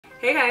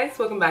Hey guys,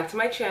 welcome back to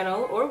my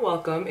channel, or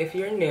welcome if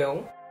you're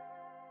new.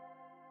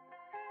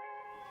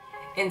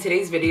 In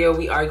today's video,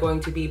 we are going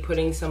to be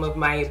putting some of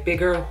my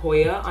bigger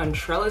hoya on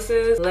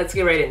trellises. Let's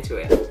get right into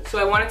it. So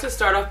I wanted to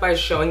start off by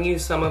showing you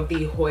some of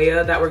the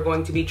hoya that we're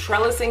going to be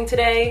trellising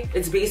today.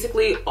 It's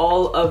basically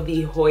all of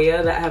the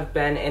hoya that have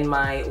been in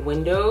my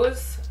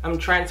windows. I'm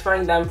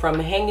transferring them from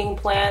hanging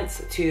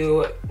plants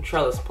to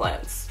trellis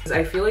plants.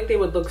 I feel like they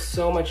would look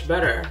so much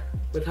better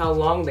with how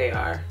long they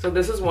are. So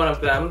this is one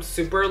of them,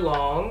 super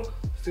long,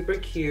 super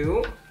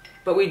cute.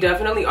 But we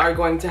definitely are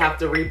going to have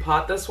to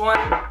repot this one.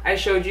 I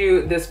showed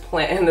you this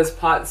plant in this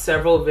pot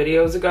several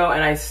videos ago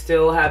and I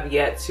still have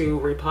yet to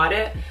repot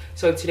it.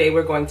 So today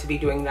we're going to be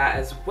doing that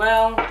as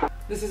well.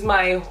 This is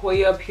my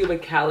Hoya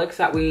pubicalyx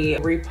that we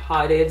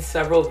repotted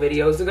several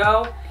videos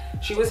ago.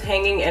 She was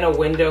hanging in a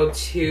window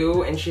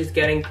too and she's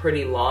getting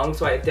pretty long,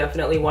 so I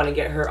definitely want to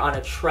get her on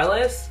a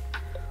trellis.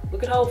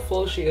 Look at how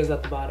full she is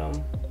at the bottom.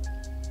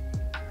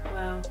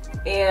 Wow.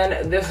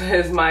 And this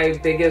is my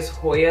biggest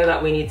hoya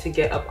that we need to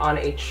get up on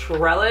a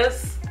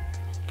trellis.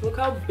 Look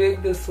how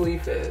big this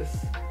leaf is.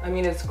 I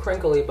mean, it's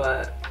crinkly,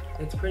 but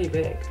it's pretty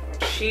big.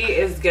 She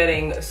is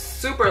getting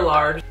super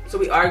large, so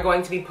we are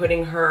going to be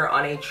putting her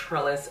on a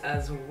trellis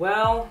as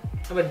well.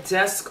 I have a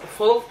desk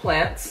full of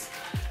plants.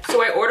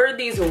 So I ordered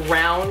these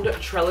round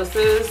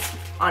trellises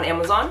on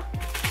Amazon.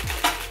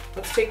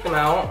 Let's take them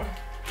out.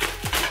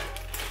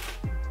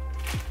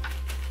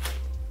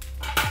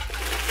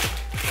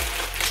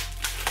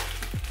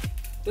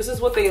 This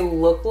is what they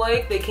look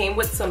like. They came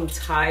with some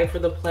tie for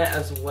the plant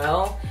as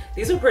well.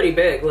 These are pretty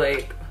big,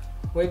 like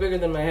way bigger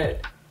than my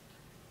head.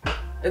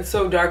 It's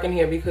so dark in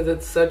here because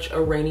it's such a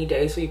rainy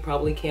day, so you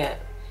probably can't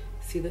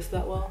see this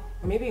that well.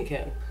 Or maybe you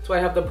can. That's why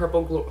I have the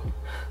purple glow.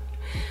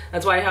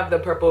 That's why I have the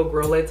purple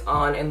grow lights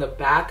on in the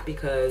back,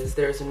 because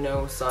there's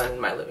no sun in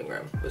my living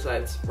room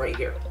besides right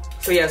here.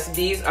 So yes,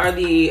 these are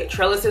the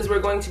trellises we're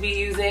going to be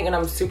using and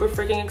I'm super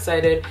freaking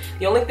excited.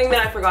 The only thing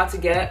that I forgot to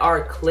get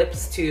are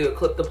clips to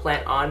clip the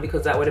plant on,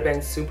 because that would have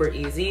been super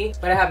easy.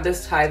 But I have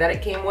this tie that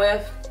it came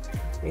with.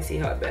 Let me see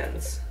how it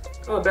bends.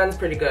 Oh, it bends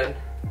pretty good.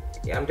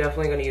 Yeah, I'm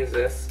definitely gonna use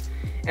this.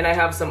 And I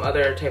have some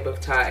other type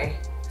of tie,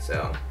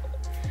 so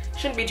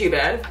shouldn't be too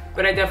bad.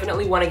 But I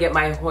definitely want to get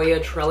my Hoya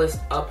trellis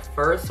up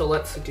first, so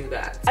let's do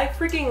that. I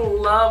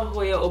freaking love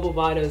Hoya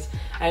obovatas.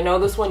 I know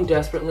this one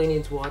desperately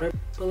needs water,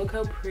 but look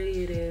how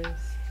pretty it is.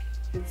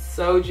 It's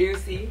so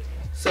juicy.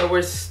 So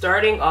we're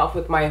starting off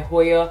with my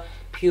Hoya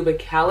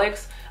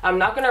pubicalyx. I'm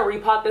not gonna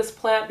repot this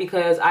plant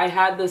because I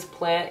had this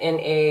plant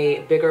in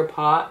a bigger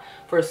pot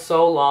for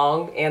so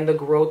long and the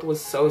growth was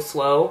so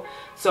slow.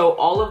 So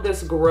all of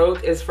this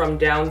growth is from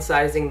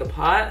downsizing the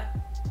pot.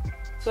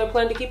 So I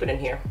plan to keep it in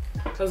here.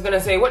 I was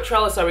gonna say, what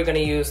trellis are we gonna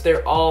use?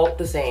 They're all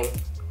the same.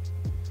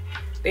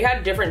 They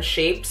had different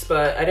shapes,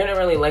 but I didn't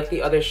really like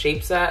the other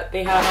shapes that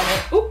they had on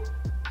it. Ooh.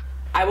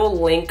 I will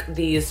link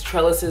these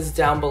trellises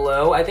down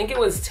below. I think it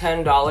was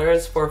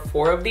 $10 for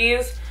 4 of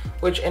these,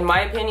 which in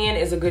my opinion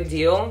is a good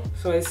deal.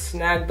 So I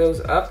snagged those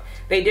up.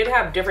 They did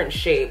have different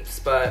shapes,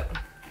 but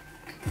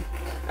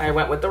I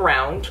went with the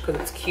round because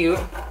it's cute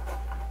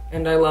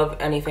and I love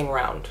anything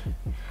round.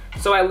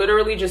 So I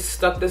literally just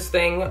stuck this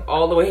thing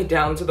all the way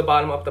down to the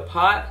bottom of the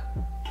pot,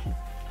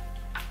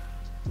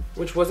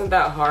 which wasn't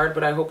that hard,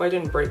 but I hope I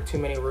didn't break too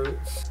many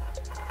roots.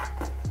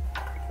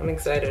 I'm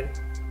excited.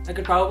 I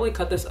could probably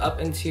cut this up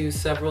into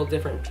several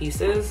different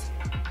pieces.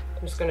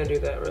 I'm just gonna do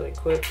that really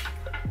quick.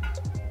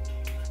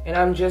 And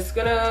I'm just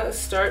gonna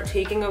start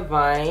taking a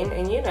vine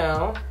and, you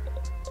know,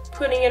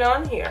 putting it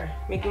on here,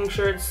 making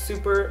sure it's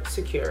super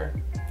secure.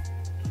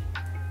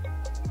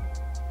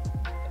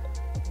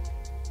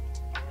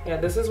 Yeah,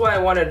 this is why I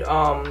wanted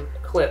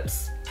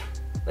clips.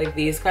 Like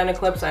these kind of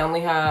clips. I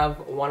only have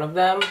one of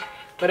them,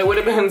 but it would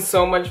have been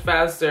so much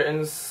faster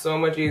and so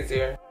much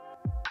easier.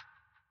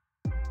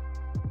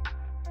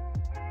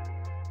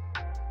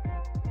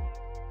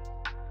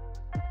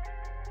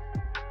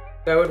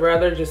 I would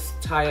rather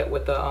just tie it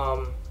with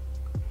the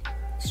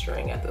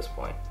string at this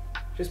point.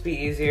 Just be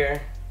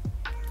easier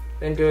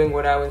than doing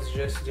what I was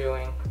just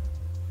doing.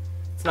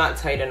 It's not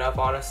tight enough,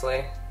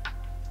 honestly.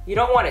 You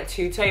don't want it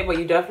too tight, but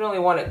you definitely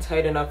want it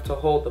tight enough to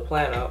hold the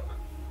plant up.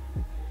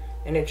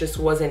 And it just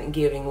wasn't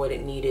giving what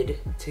it needed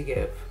to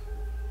give.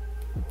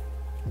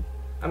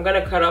 I'm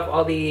gonna cut off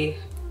all the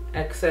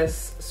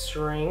excess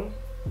string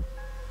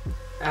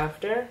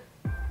after.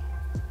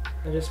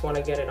 I just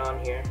wanna get it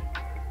on here.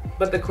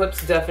 But the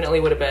clips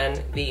definitely would have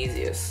been the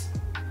easiest.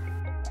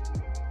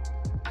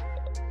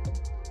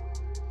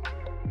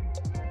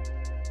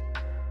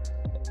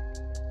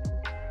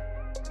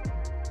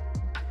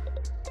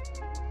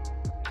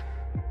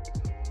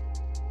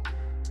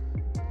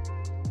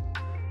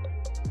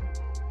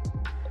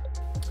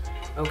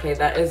 Okay,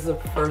 that is the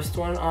first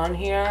one on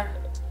here.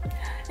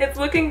 It's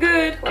looking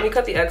good. Let me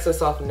cut the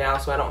excess off now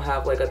so I don't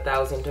have like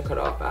 1,000 to cut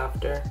off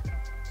after.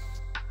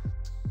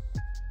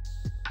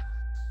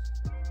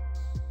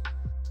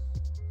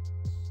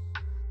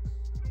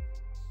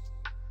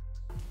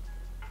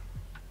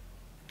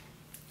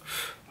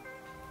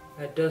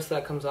 That dust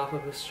that comes off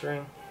of the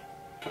string.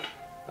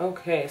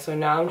 Okay, so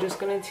now I'm just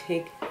gonna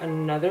take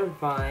another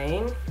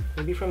vine,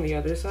 maybe from the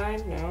other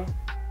side. No.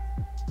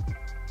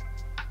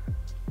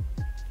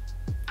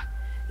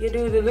 You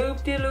do the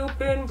loop-de-loop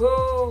and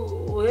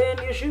pull when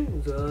your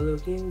shoes are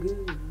looking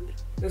good.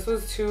 This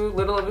was too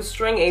little of a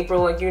string,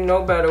 April. Like, you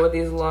know better with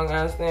these long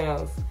ass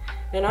nails.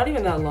 They're not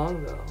even that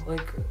long though.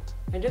 Like,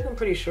 I did them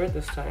pretty short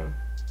this time.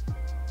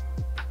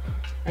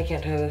 I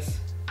can't tie this.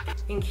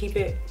 And keep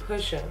it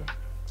pushing.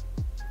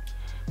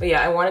 But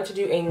yeah, I wanted to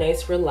do a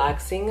nice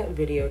relaxing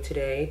video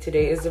today.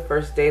 Today is the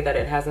first day that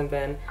it hasn't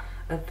been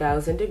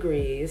 1,000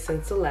 degrees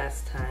since the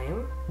last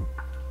time.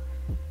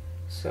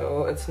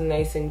 So it's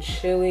nice and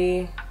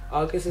chilly.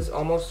 August is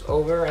almost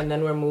over and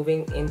then we're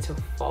moving into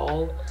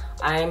fall.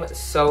 I'm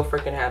so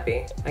freaking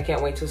happy. I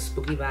can't wait till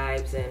spooky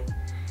vibes and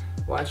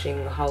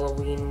watching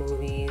Halloween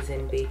movies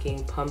and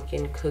baking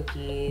pumpkin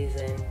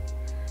cookies and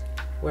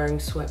wearing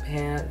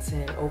sweatpants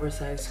and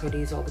oversized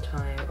hoodies all the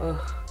time.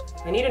 Ugh.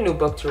 I need a new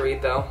book to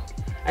read though.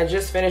 I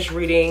just finished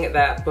reading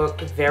that book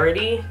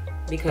Verity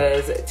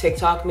because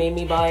TikTok made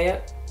me buy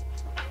it.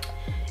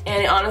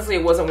 And honestly,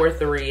 it wasn't worth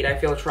the read. I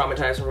feel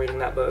traumatized from reading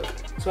that book.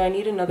 So I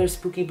need another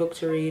spooky book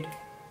to read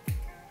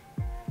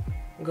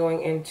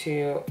going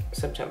into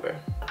September.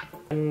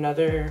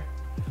 Another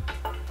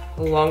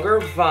longer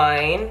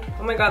vine.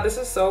 Oh my god, this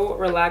is so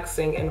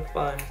relaxing and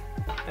fun.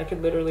 I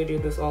could literally do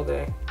this all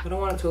day. I don't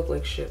want it to look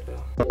like shit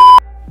though.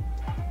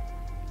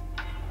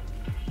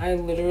 I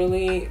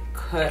literally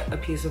cut a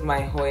piece of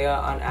my hoya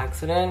on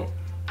accident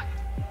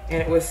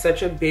and it was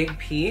such a big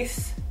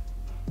piece.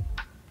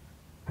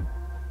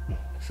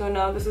 So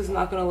now this is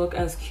not gonna look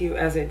as cute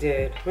as it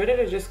did. Where did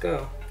it just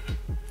go?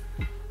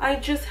 I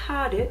just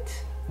had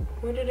it.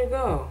 Where did it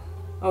go?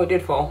 Oh, it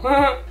did fall.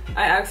 I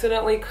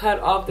accidentally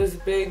cut off this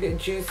big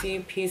juicy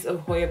piece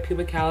of Hoya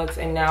pubicalyx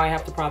and now I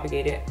have to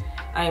propagate it.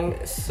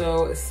 I'm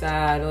so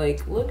sad.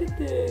 Like, look at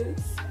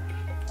this.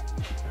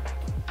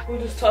 We'll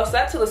just toss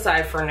that to the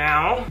side for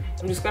now.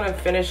 I'm just gonna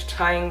finish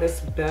tying this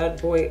bad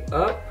boy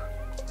up.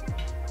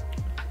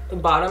 The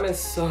bottom is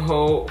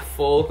so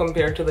full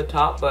compared to the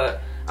top, but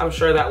I'm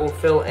sure that will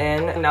fill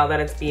in now that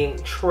it's being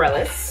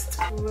trellised.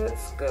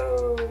 Let's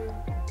go.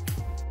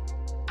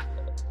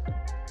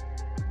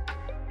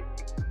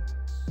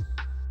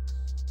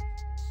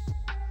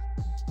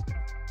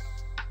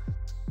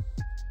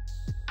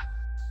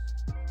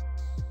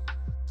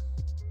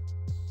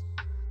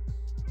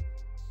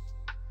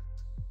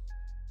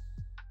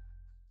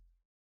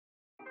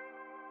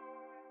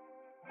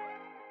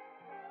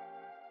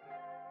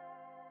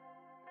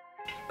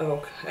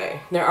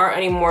 Okay, there aren't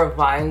any more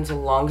vines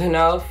long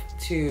enough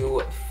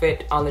to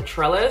fit on the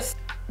trellis,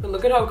 but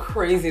look at how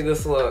crazy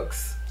this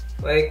looks.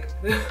 Like,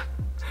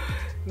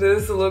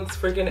 this looks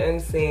freaking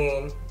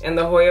insane. And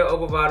the Hoya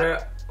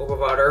obovata,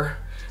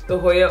 the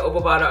Hoya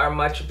obovata are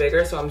much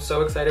bigger, so I'm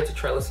so excited to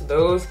trellis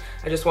those.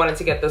 I just wanted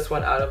to get this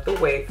one out of the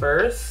way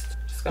first.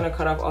 Just gonna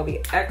cut off all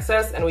the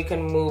excess and we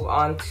can move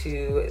on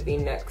to the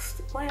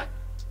next plant.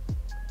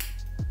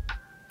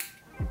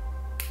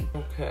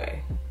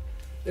 Okay.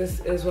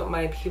 This is what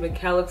my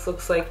pubicalyx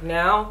looks like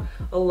now.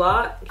 A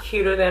lot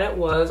cuter than it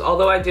was,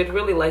 although I did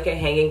really like it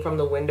hanging from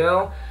the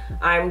window.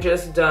 I'm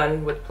just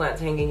done with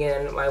plants hanging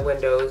in my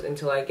windows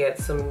until I get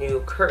some new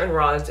curtain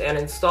rods and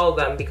install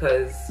them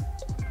because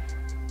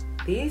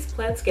these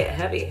plants get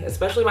heavy,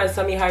 especially my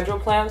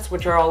semihydro plants,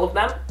 which are all of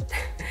them.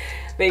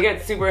 They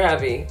get super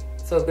heavy,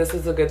 so this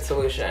is a good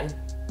solution.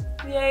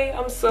 Yay,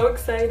 I'm so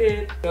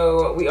excited.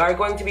 So we are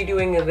going to be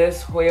doing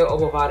this Hoya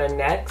obovata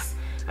next.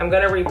 I'm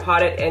gonna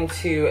repot it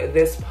into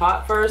this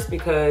pot first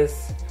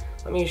because,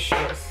 let me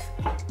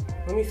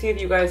see if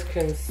you guys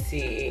can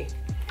see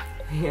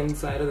the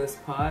inside of this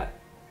pot.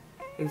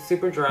 It's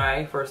super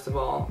dry, first of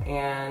all,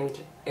 and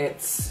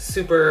it's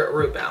super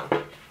root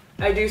bound.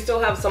 I do still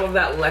have some of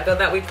that leca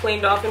that we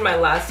cleaned off in my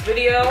last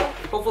video.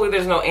 Hopefully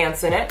there's no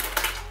ants in it.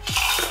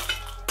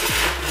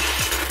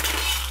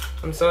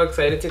 I'm so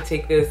excited to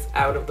take this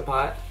out of the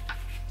pot.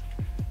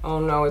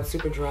 Oh no, it's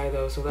super dry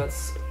though, so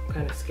that's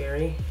kind of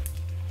scary.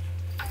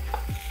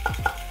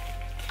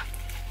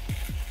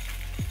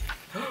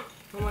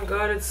 Oh my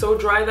god, it's so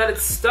dry that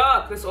it's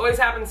stuck. This always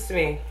happens to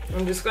me.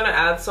 I'm just gonna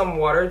add some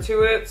water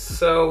to it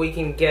so we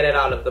can get it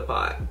out of the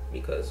pot.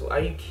 Because, are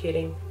you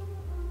kidding?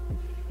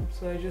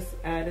 So I just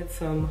added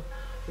some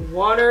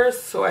water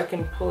so I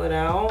can pull it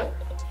out.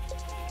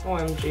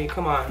 OMG,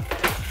 come on.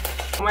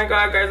 Oh my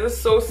god, guys, it's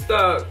so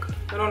stuck.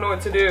 I don't know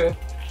what to do.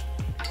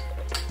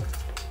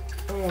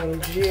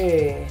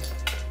 OMG.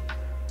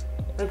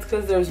 That's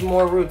because there's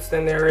more roots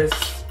than there is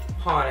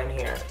pon in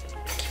here.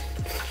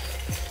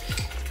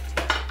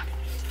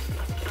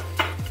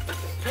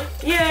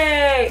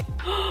 Yay!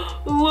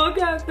 Look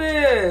at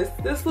this.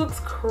 This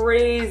looks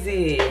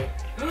crazy.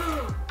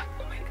 Oh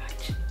my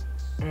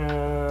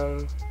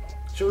god.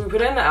 Should we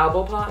put it in the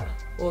elbow pot?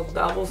 Well, the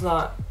elbow's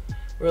not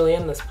really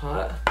in this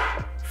pot.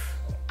 I'm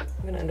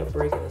gonna end up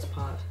breaking this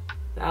pot.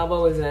 The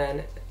elbow is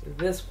in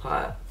this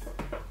pot.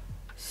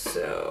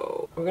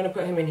 So we're gonna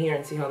put him in here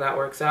and see how that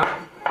works out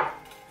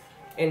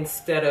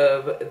instead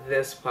of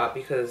this pot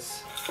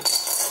because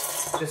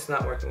it's just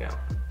not working out.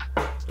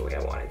 the way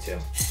I want it to.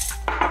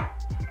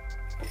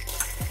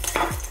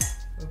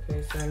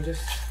 Okay, so I'm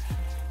just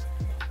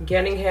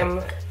getting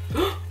him.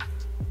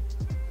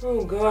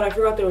 Oh God, I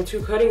forgot there were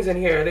 2 cuttings in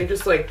here. They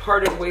just like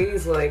parted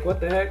ways, like what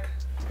the heck?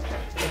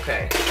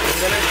 Okay,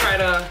 I'm gonna try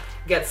to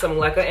get some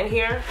leca in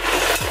here.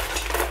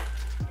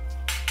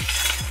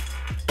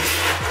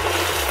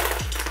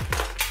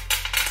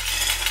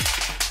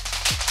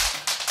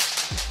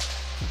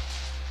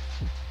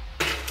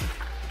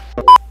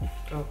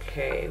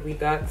 Okay, we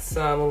got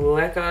some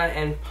leca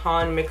and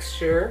pond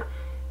mixture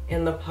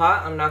in the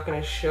pot. I'm not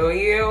gonna show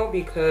you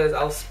because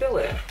I'll spill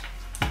it.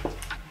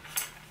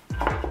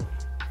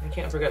 I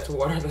can't forget to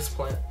water this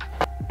plant.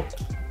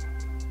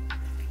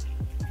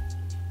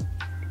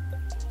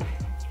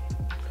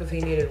 Because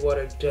he needed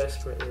water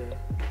desperately.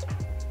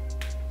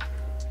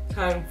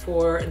 Time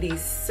for the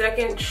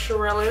second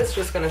trellis.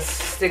 Just gonna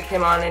stick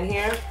him on in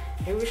here.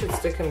 Maybe we should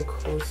stick him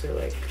closer,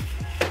 like,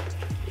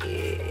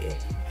 yeah.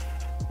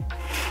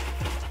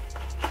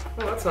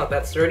 Oh, that's not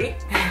that sturdy.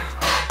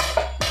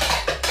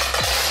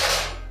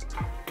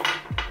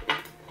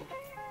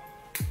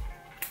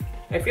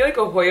 I feel like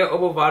a Hoya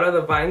obovata,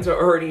 the vines are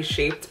already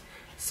shaped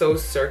so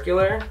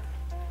circular.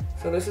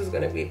 So this is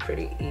gonna be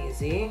pretty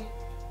easy.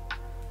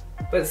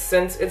 But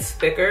since it's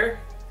thicker,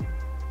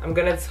 I'm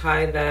gonna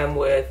tie them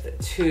with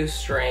 2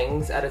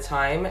 strings at a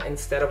time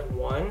instead of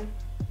 1,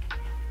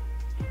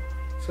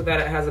 so that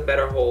it has a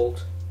better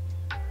hold.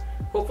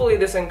 Hopefully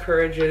this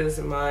encourages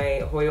my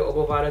Hoya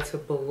obovata to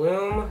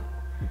bloom.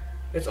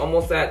 It's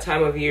almost that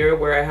time of year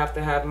where I have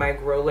to have my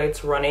grow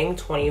lights running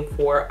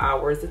 24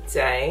 hours a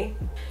day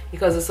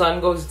because the sun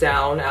goes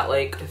down at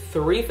like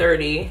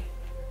 3:30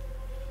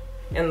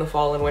 in the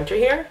fall and winter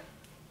here.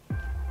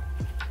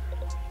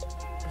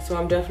 So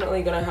I'm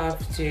definitely gonna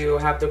have to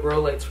have the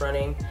grow lights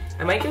running.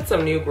 I might get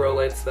some new grow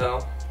lights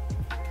though.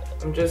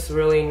 I'm just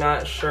really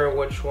not sure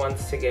which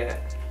ones to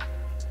get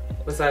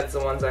besides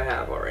the ones I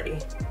have already.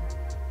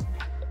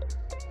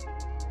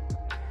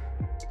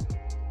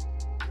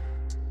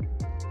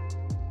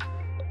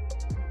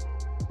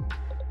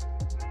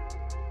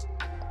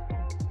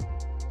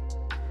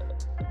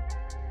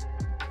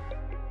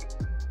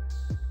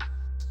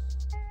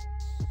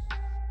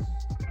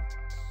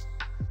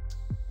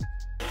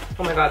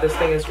 Oh my God, this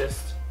thing is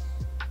just,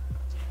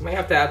 I might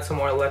have to add some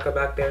more leca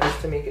back there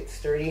just to make it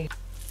sturdy.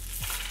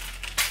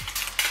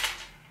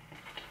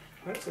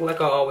 Why does leca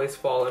always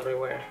fall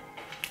everywhere?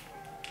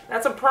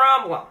 That's a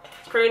problem.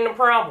 It's creating a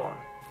problem.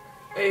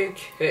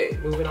 Okay,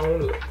 moving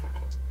on up.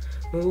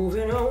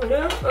 Moving on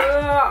up.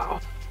 Oh,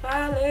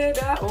 finally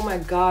got, oh my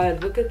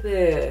God, look at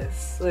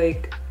this.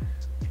 Like,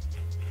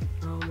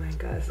 oh my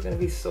God, this is gonna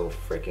be so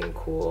freaking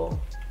cool.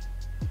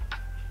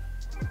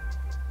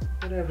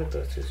 Where did I put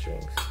those 2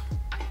 strings?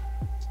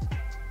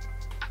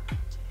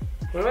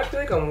 What do I feel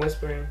like I'm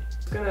whispering?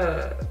 I'm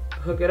gonna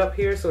hook it up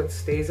here so it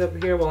stays up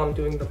here while I'm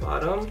doing the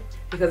bottom.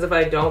 Because if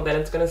I don't, then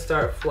it's gonna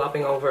start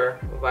flopping over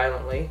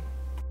violently.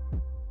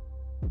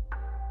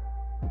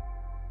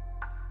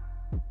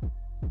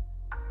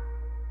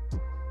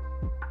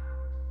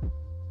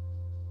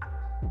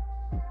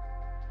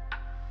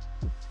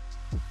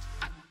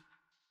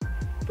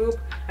 Boop.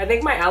 I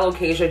think my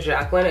alocasia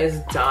Jacqueline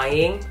is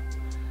dying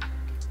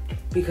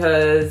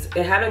because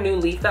it had a new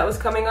leaf that was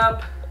coming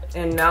up.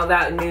 And now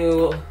that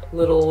new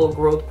little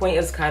growth point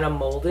is kind of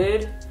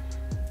molded.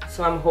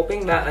 So I'm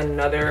hoping that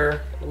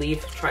another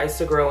leaf tries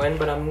to grow in,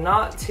 but I'm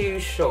not too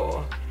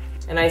sure.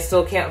 And I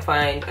still can't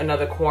find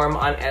another corm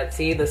on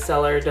Etsy. The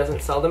seller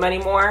doesn't sell them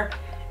anymore,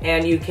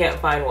 and you can't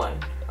find one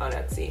on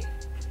Etsy.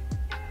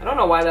 I don't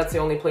know why that's the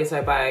only place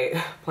I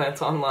buy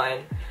plants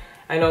online.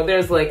 I know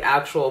there's like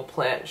actual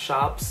plant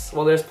shops.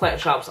 Well, there's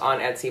plant shops on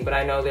Etsy, but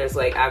I know there's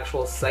like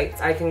actual sites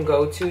I can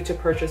go to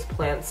purchase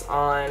plants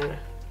on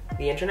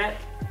the internet.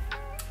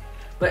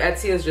 But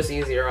Etsy is just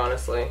easier,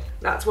 honestly.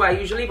 That's why I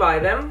usually buy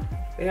them.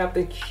 They have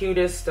the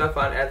cutest stuff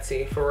on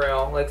Etsy, for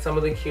real. Like some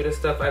of the cutest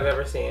stuff I've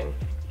ever seen.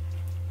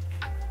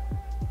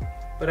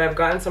 But I've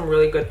gotten some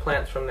really good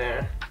plants from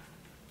there.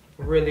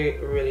 Really,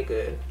 really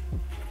good.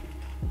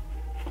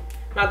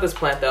 Not this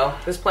plant though.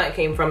 This plant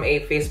came from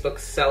a Facebook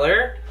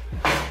seller.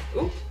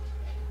 Ooh.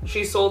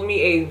 She sold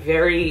me a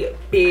very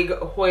big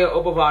Hoya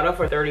obovata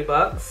for 30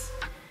 bucks.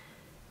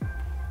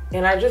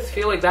 And I just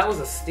feel like that was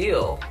a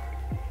steal,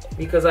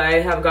 because I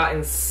have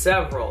gotten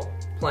several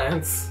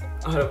plants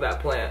out of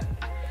that plant.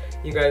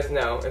 You guys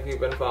know if you've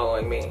been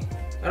following me.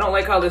 I don't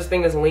like how this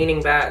thing is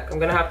leaning back. I'm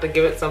gonna have to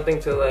give it something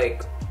to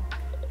like,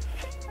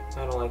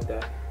 I don't like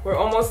that. We're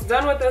almost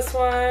done with this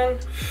one.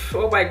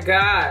 Oh my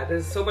God,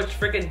 there's so much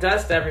freaking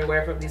dust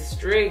everywhere from these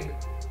strings.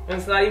 And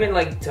it's not even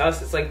like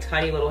dust, it's like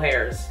tiny little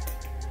hairs.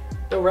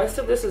 The rest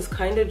of this is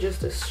kind of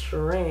just a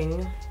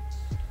string.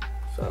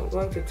 So I'm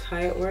going to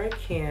tie it where I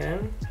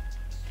can.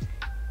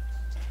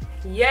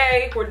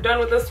 Yay, we're done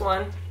with this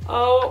one.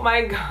 Oh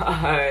my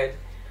God.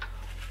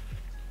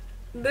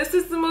 This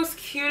is the most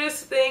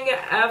cutest thing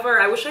ever.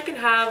 I wish I could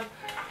have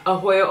a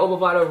Hoya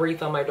obovata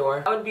wreath on my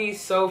door. That would be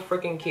so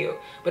freaking cute,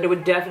 but it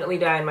would definitely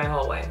die in my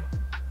hallway.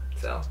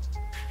 So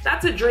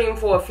that's a dream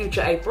for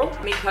future April.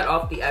 Let me cut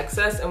off the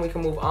excess and we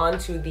can move on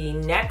to the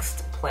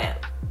next plant.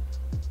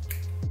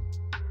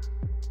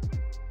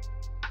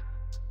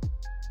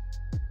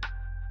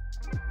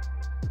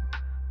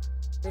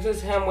 This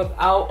is him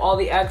without all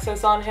the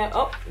excess on him.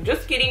 Oh,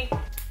 just kidding.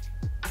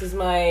 This is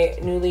my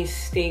newly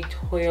staked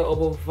Hoya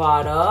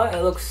obovata.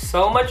 It looks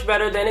so much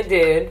better than it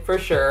did, for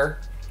sure.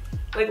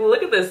 Like,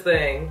 look at this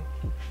thing.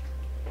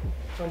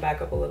 Come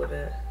back up a little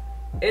bit.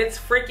 It's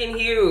freaking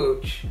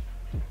huge.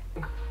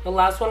 The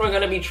last one we're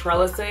gonna be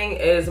trellising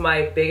is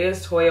my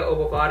biggest Hoya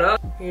obovata.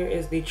 Here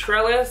is the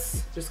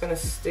trellis. Just gonna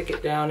stick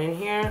it down in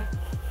here.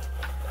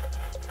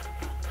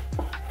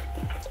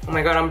 Oh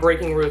my God, I'm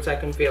breaking roots, I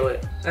can feel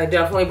it. I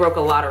definitely broke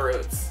a lot of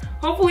roots.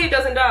 Hopefully it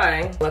doesn't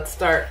die. Let's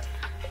start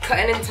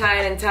cutting and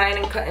tying and tying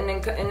and cutting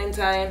and cutting and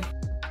tying.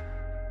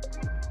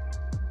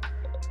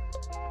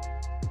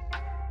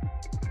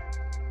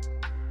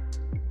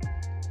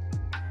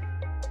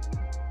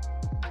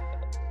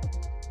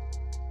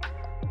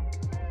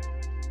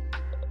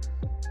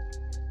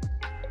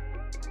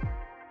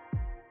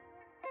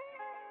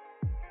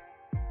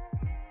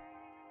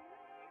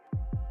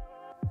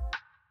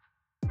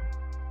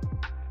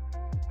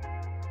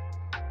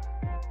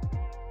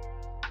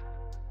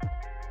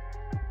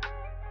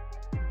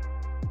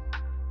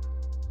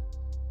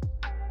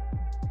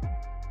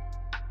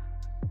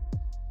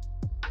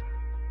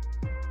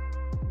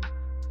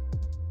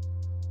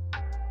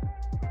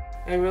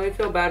 I really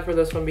feel bad for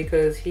this one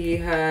because he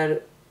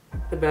had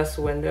the best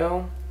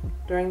window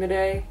during the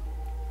day.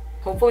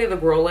 Hopefully the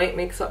grow light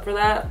makes up for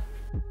that.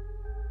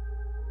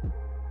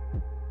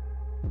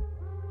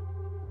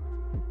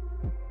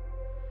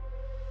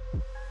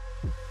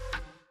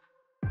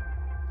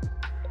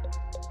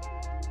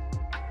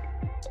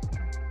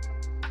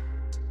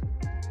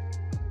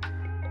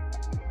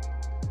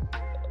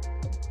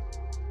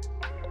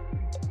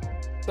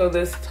 So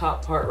this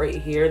top part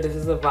right here, this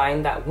is a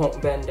vine that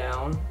won't bend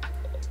down.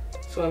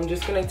 So I'm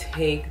just gonna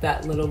take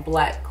that little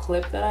black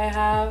clip that I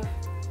have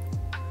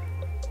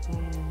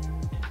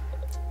and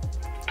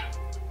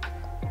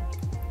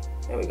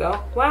there we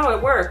go. Wow,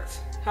 it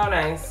worked. How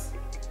nice.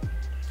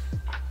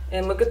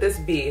 And look at this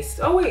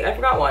beast. Oh wait, I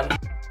forgot one.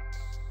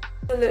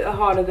 A little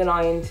harder than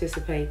I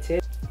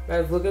anticipated.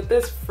 Guys, look at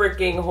this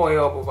freaking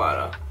Hoya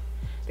obovata.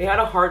 They had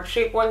a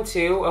heart-shaped one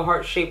too, a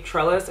heart-shaped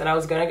trellis, and I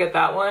was gonna get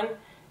that one.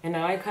 And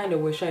now I kind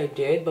of wish I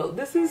did, but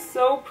this is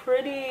so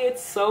pretty.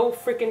 It's so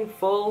freaking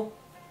full.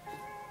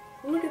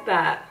 Look at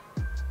that.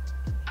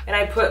 And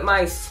I put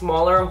my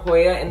smaller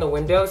Hoya in the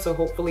window, so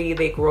hopefully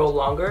they grow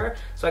longer,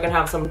 so I can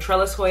have some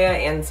trellis Hoya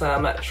and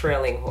some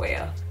trailing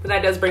Hoya. But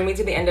that does bring me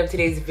to the end of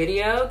today's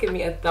video. Give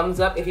me a thumbs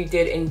up if you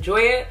did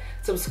enjoy it.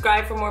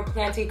 Subscribe for more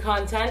planty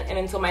content, and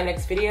until my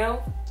next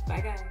video,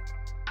 bye guys.